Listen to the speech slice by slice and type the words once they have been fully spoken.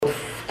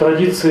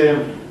традиции,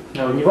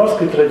 в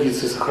неварской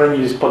традиции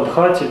сохранились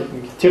падхати,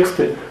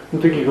 тексты, ну,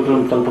 такие,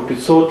 которым там по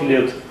 500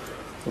 лет,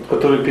 вот,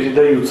 которые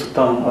передаются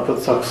там от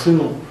отца к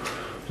сыну.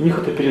 У них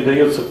это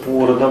передается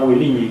по родовой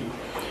линии.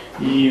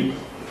 И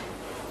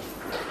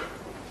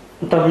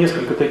там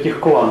несколько таких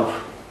кланов.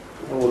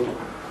 Вот.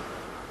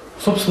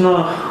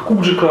 Собственно,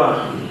 Кубджика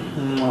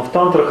в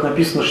тантрах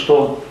написано,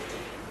 что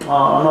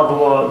она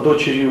была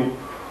дочерью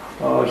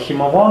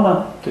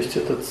Химавана, то есть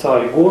это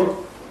царь гор.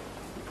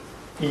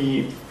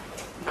 И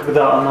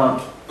когда она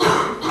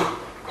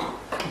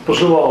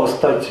пожелала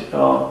стать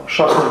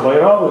шахтой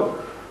Байравы,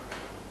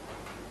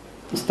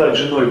 стать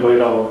женой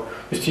Байравы,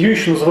 то есть ее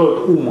еще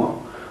называют Ума.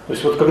 То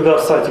есть вот когда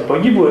Сати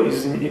погибла,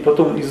 и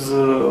потом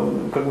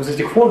из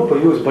этих форм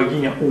появилась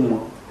богиня Ума.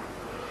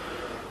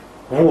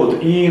 Вот,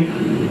 и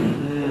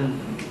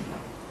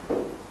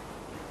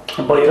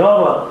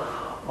Байрава,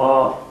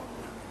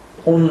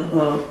 он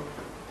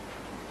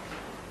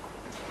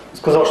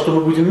сказал, что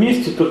мы будем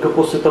вместе только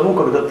после того,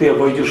 когда ты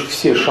обойдешь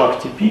все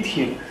шахти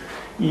Питхи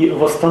и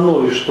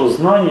восстановишь то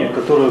знание,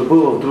 которое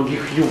было в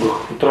других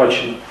югах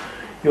утрачено.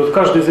 И вот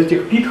каждый из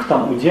этих питх,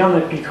 там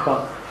Удьяна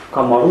Питха,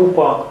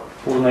 Камарупа,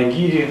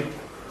 Пурнагири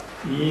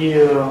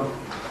и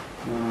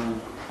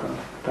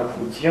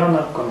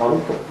Удьяна,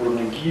 Камарупа,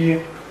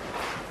 Пурнагири,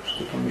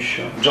 что там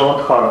еще?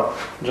 Джаландхара.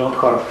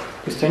 То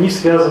есть они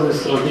связаны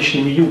с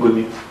различными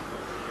югами.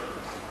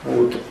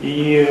 Вот.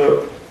 И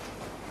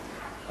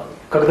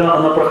когда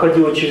она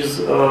проходила через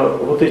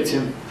вот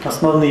эти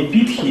основные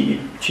питхи и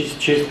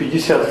через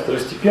 50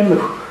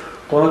 второстепенных,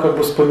 то она как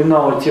бы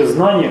вспоминала те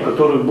знания,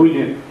 которые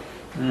были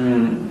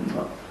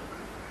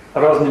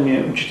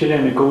разными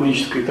учителями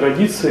гаулической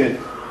традиции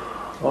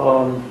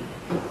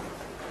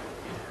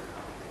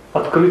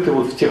открыты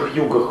вот в тех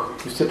югах.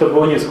 То есть это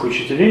было несколько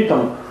учителей,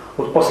 там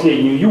вот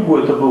последнюю югу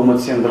это был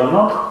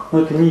Матсендранатх,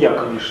 но это не я,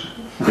 конечно.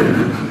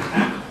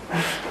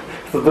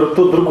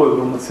 Тот другой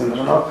был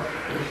Матсендранатх.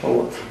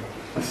 Вот.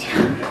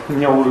 У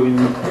меня уровень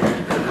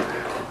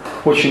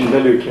очень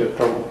далекий от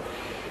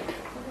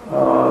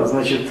того.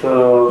 Значит,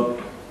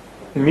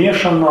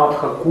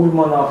 Мешанатха,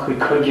 Кульманатха и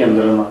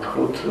Кхагендранатха.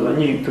 Вот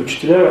они это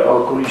учителя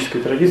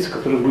гаулической традиции,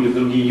 которые были в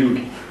другие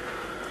юги.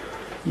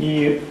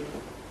 И,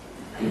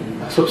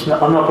 собственно,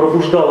 она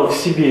пробуждала в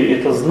себе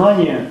это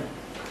знание.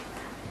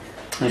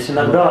 То есть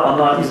иногда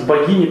она из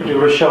богини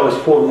превращалась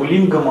в форму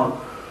лингама,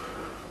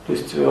 то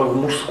есть в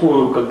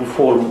мужскую как бы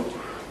форму.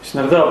 То есть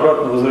иногда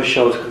обратно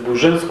возвращалась как бы в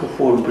женскую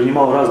форму,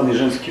 принимала разные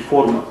женские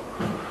формы.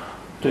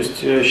 То есть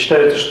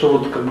считается, что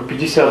вот как бы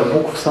 50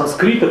 букв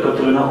санскрита,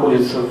 которые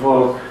находятся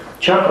в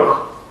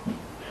чакрах,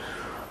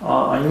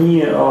 они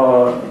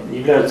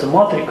являются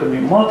матриками.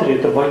 Матри –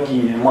 это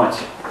богиня, мать.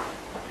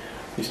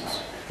 То есть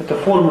это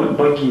формы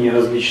богини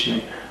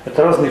различные,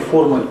 это разные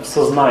формы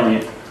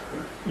сознания.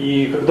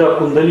 И когда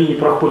кундалини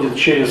проходит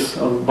через,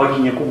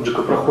 богиня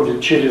Кубджика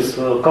проходит через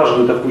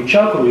каждую такую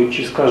чакру и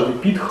через каждый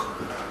питх,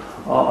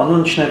 она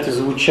начинает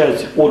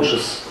излучать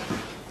оджас,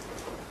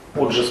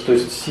 то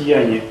есть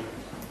сияние.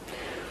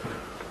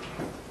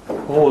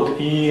 Вот,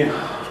 и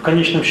в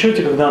конечном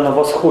счете, когда она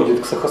восходит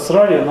к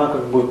Сахасраре, она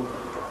как бы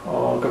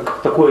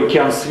как такой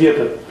океан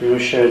света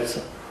превращается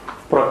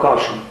в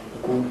пракашу.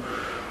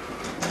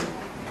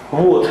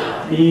 Вот,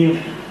 и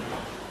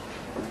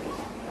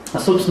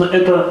собственно,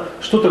 это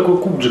что такое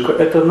Кубджика?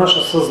 Это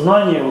наше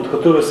сознание, вот,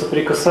 которое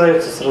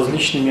соприкасается с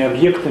различными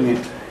объектами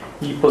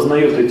и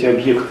познает эти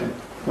объекты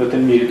в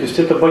этом мире. То есть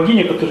это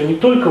богиня, которая не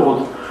только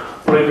вот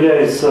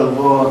проявляется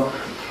в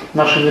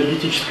нашей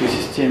энергетической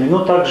системе, но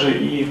также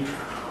и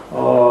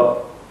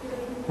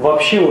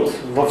вообще вот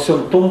во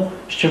всем том,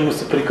 с чем мы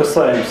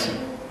соприкасаемся.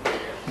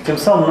 И тем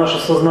самым наше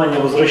сознание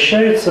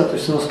возвращается, то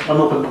есть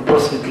оно как бы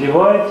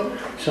просветлевает,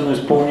 то есть оно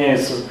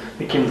исполняется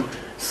таким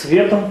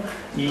светом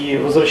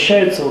и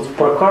возвращается вот в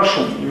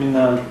пракашу,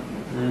 именно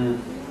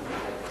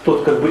в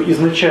тот как бы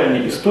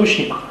изначальный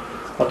источник,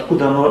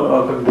 откуда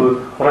оно как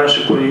бы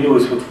раньше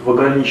проявилось вот в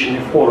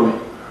ограниченной форме.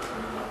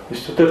 То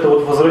есть вот это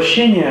вот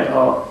возвращение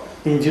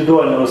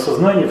индивидуального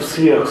сознания в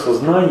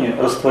сверхсознание,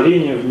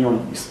 растворение в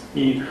нем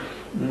и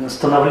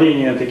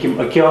становление таким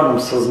океаном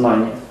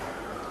сознания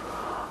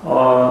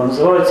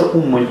называется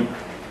уммани,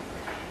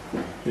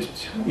 то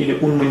есть, или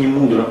унмани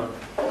мудра.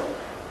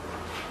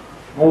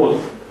 Вот.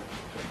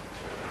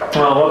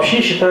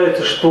 Вообще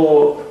считается,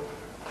 что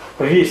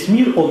весь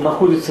мир, он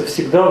находится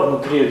всегда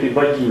внутри этой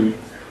богини.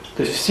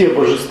 То есть все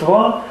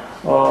божества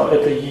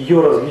это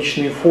ее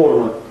различные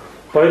формы.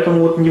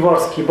 Поэтому вот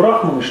неварские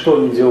брахманы, что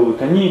они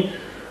делают? Они,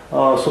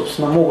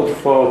 собственно, могут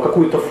в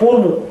какую-то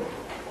форму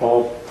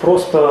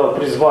просто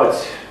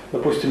призвать,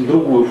 допустим,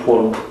 другую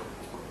форму.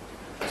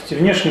 То есть и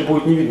внешне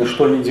будет не видно,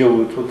 что они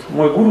делают. Вот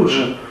мой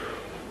гуруджи,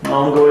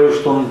 он говорил,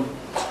 что он,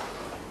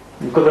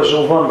 когда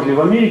жил в Англии,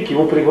 в Америке,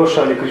 его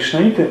приглашали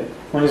кришнаиты,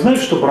 но не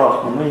знают, что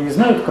брахман, но и не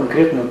знают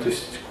конкретно, то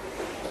есть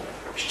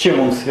с чем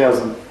он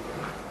связан.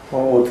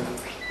 Вот.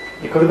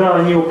 И когда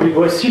они его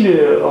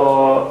пригласили,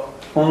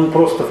 он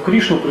просто в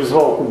Кришну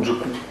призвал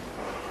Кубджику.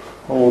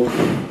 Вот.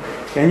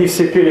 И они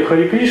все пели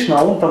Хари Кришна,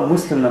 а он там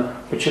мысленно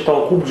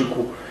почитал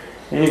Кубджику.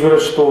 И они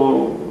говорят,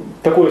 что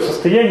такое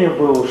состояние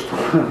было, что,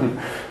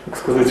 так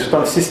сказать, что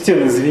там все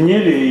стены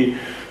звенели и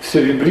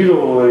все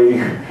вибрировало. И,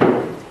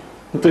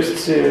 ну, то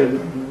есть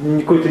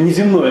какое-то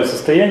неземное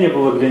состояние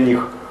было для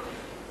них.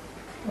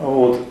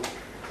 Вот.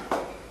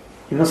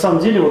 И на самом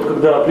деле, вот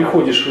когда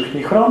приходишь в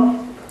их храм,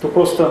 то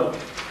просто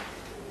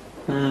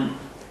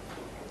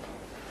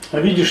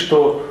видишь,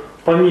 что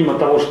помимо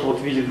того, что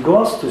вот видит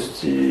глаз, то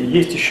есть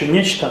есть еще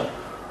нечто,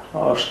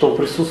 что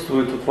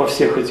присутствует вот во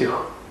всех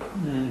этих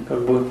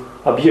как бы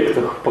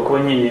объектах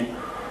поклонения.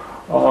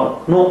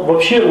 Но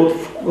вообще вот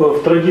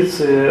в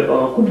традиции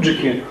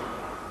кубджики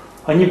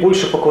они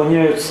больше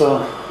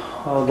поклоняются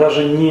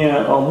даже не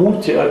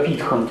мурти, а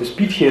питхам. То есть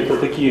питхи — это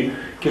такие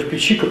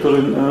кирпичи,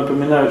 которые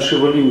напоминают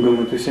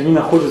шивалингамы. То есть они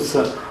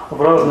находятся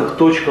в разных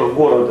точках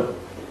города.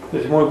 То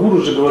есть мой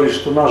гуруджи говорит,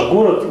 что наш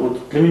город, вот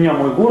для меня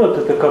мой город —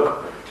 это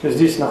как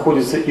здесь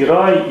находится и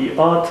рай, и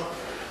ад,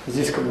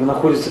 здесь как бы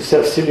находится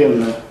вся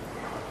вселенная.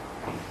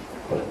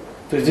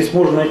 То есть здесь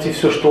можно найти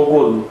все, что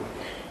угодно.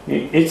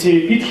 И эти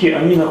питхи,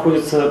 они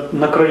находятся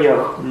на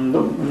краях,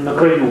 на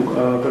краю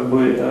как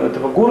бы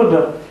этого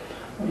города,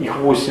 их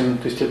 8,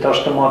 то есть это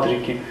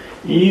аштаматрики,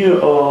 и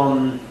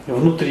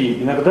внутри.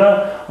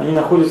 Иногда они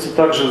находятся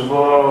также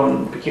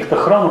в каких-то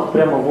храмах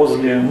прямо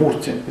возле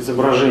мурти,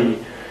 изображений.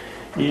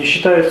 И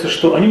считается,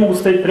 что они могут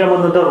стоять прямо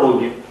на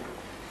дороге,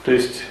 то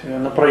есть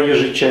на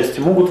проезжей части,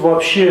 могут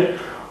вообще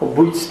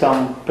быть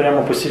там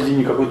прямо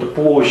посередине какой-то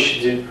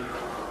площади.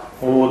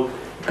 Вот.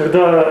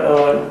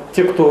 Когда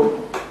те, кто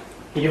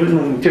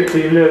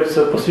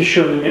являются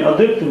посвященными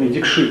адептами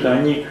дикшита,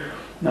 они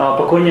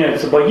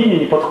поклоняются богине,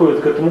 они подходят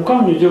к этому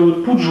камню,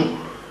 делают пуджу,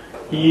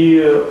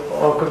 и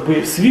как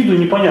бы с виду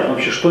непонятно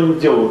вообще, что они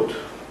делают.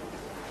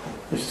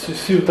 То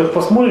есть с виду так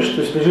посмотришь,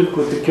 то есть лежит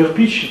какой-то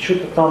кирпич, и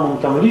что-то там он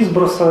там рис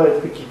бросает,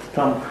 какие-то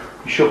там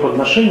еще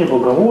подношения,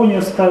 благовония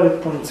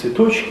ставит, там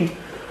цветочки,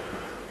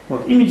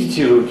 вот, и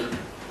медитируют.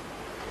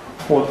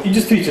 Вот. И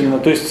действительно,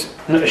 то есть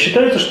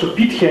считается, что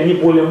питхи, они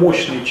более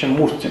мощные, чем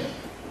мурти.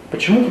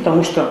 Почему?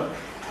 Потому что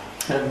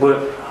как бы,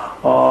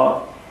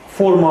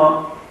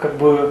 форма как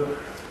бы,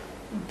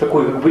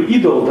 такой как бы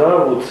идол, да,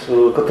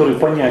 вот, который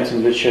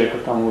понятен для человека,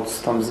 там, вот,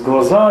 там, с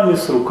глазами,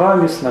 с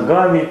руками, с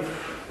ногами,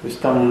 то есть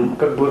там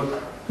как бы,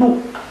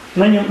 ну,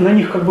 на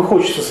них как бы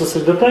хочется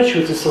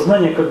сосредотачиваться, и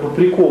сознание как бы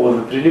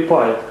приковано,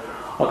 прилипает.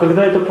 А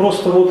когда это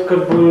просто вот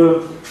как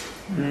бы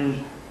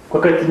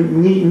какая-то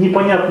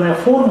непонятная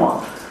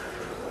форма,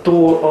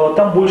 то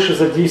там больше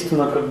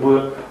задействована как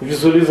бы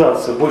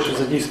визуализация, больше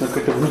задействована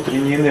какая-то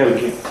внутренняя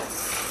энергия.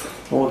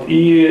 Вот.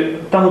 И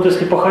там вот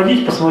если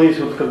походить, посмотреть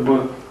вот как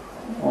бы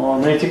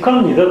на эти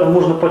камни, да, там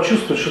можно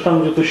почувствовать, что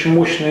там идет очень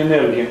мощная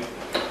энергия.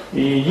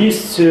 И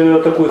есть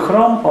такой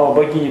храм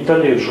богини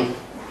Таледжу.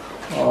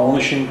 Он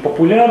очень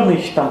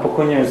популярный, там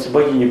поклоняются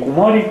богине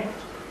Кумари.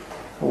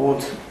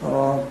 Вот.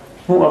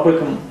 Ну, об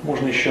этом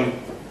можно еще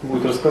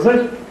будет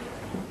рассказать.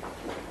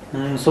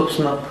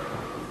 Собственно,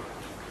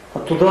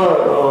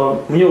 туда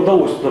мне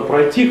удалось туда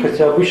пройти,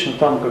 хотя обычно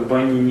там как бы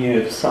они не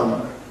это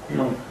самое,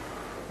 ну,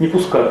 не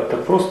пускают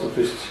так просто,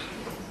 то есть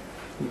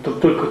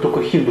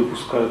только хинду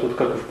пускают, вот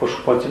как и в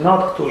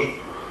Пашупати-Надх тоже,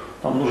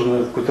 там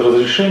нужно какое-то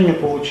разрешение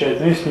получать,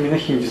 но я с ними на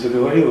хинди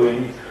заговорил, и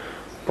они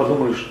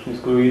подумали, что я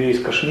говорю, я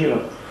из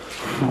Кашмира.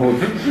 Вот.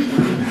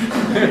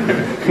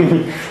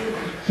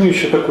 Ну,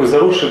 еще такой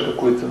заросший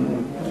какой-то, ну,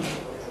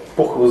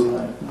 бог его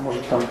знает,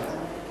 может там,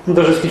 ну,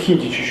 даже если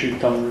хинди чуть-чуть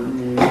там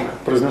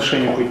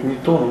произношение какое-то не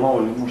то, но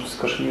мало ли, может, из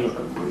Кашмира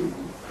как бы.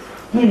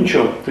 Ну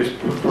ничего, то есть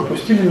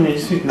пропустили меня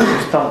действительно, то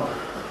есть там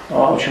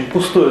очень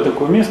пустое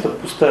такое место,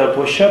 пустая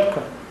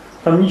площадка,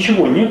 там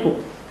ничего нету,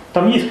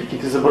 там есть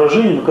какие-то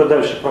изображения, но когда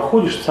дальше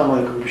проходишь,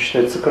 самое, как бы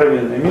считается,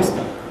 сокровенное место,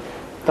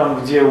 там,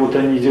 где вот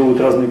они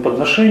делают разные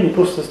подношения,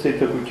 просто стоит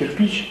такой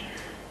кирпич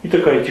и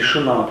такая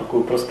тишина,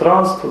 такое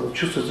пространство,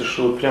 чувствуется,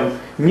 что вот прям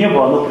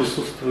небо, оно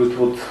присутствует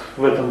вот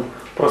в этом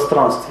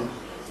пространстве,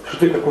 что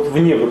ты как вот в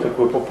небо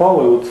такое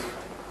попал, и вот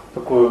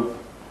такое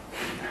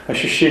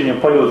ощущение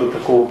полета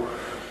такого.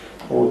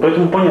 Вот.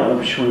 Поэтому понятно,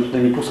 почему они туда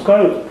не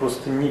пускают,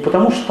 просто не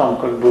потому, что там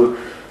как бы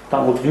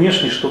там вот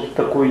внешне что-то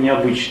такое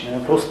необычное,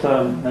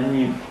 просто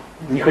они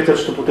не хотят,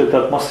 чтобы вот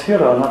эта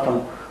атмосфера, она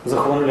там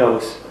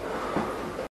захламлялась.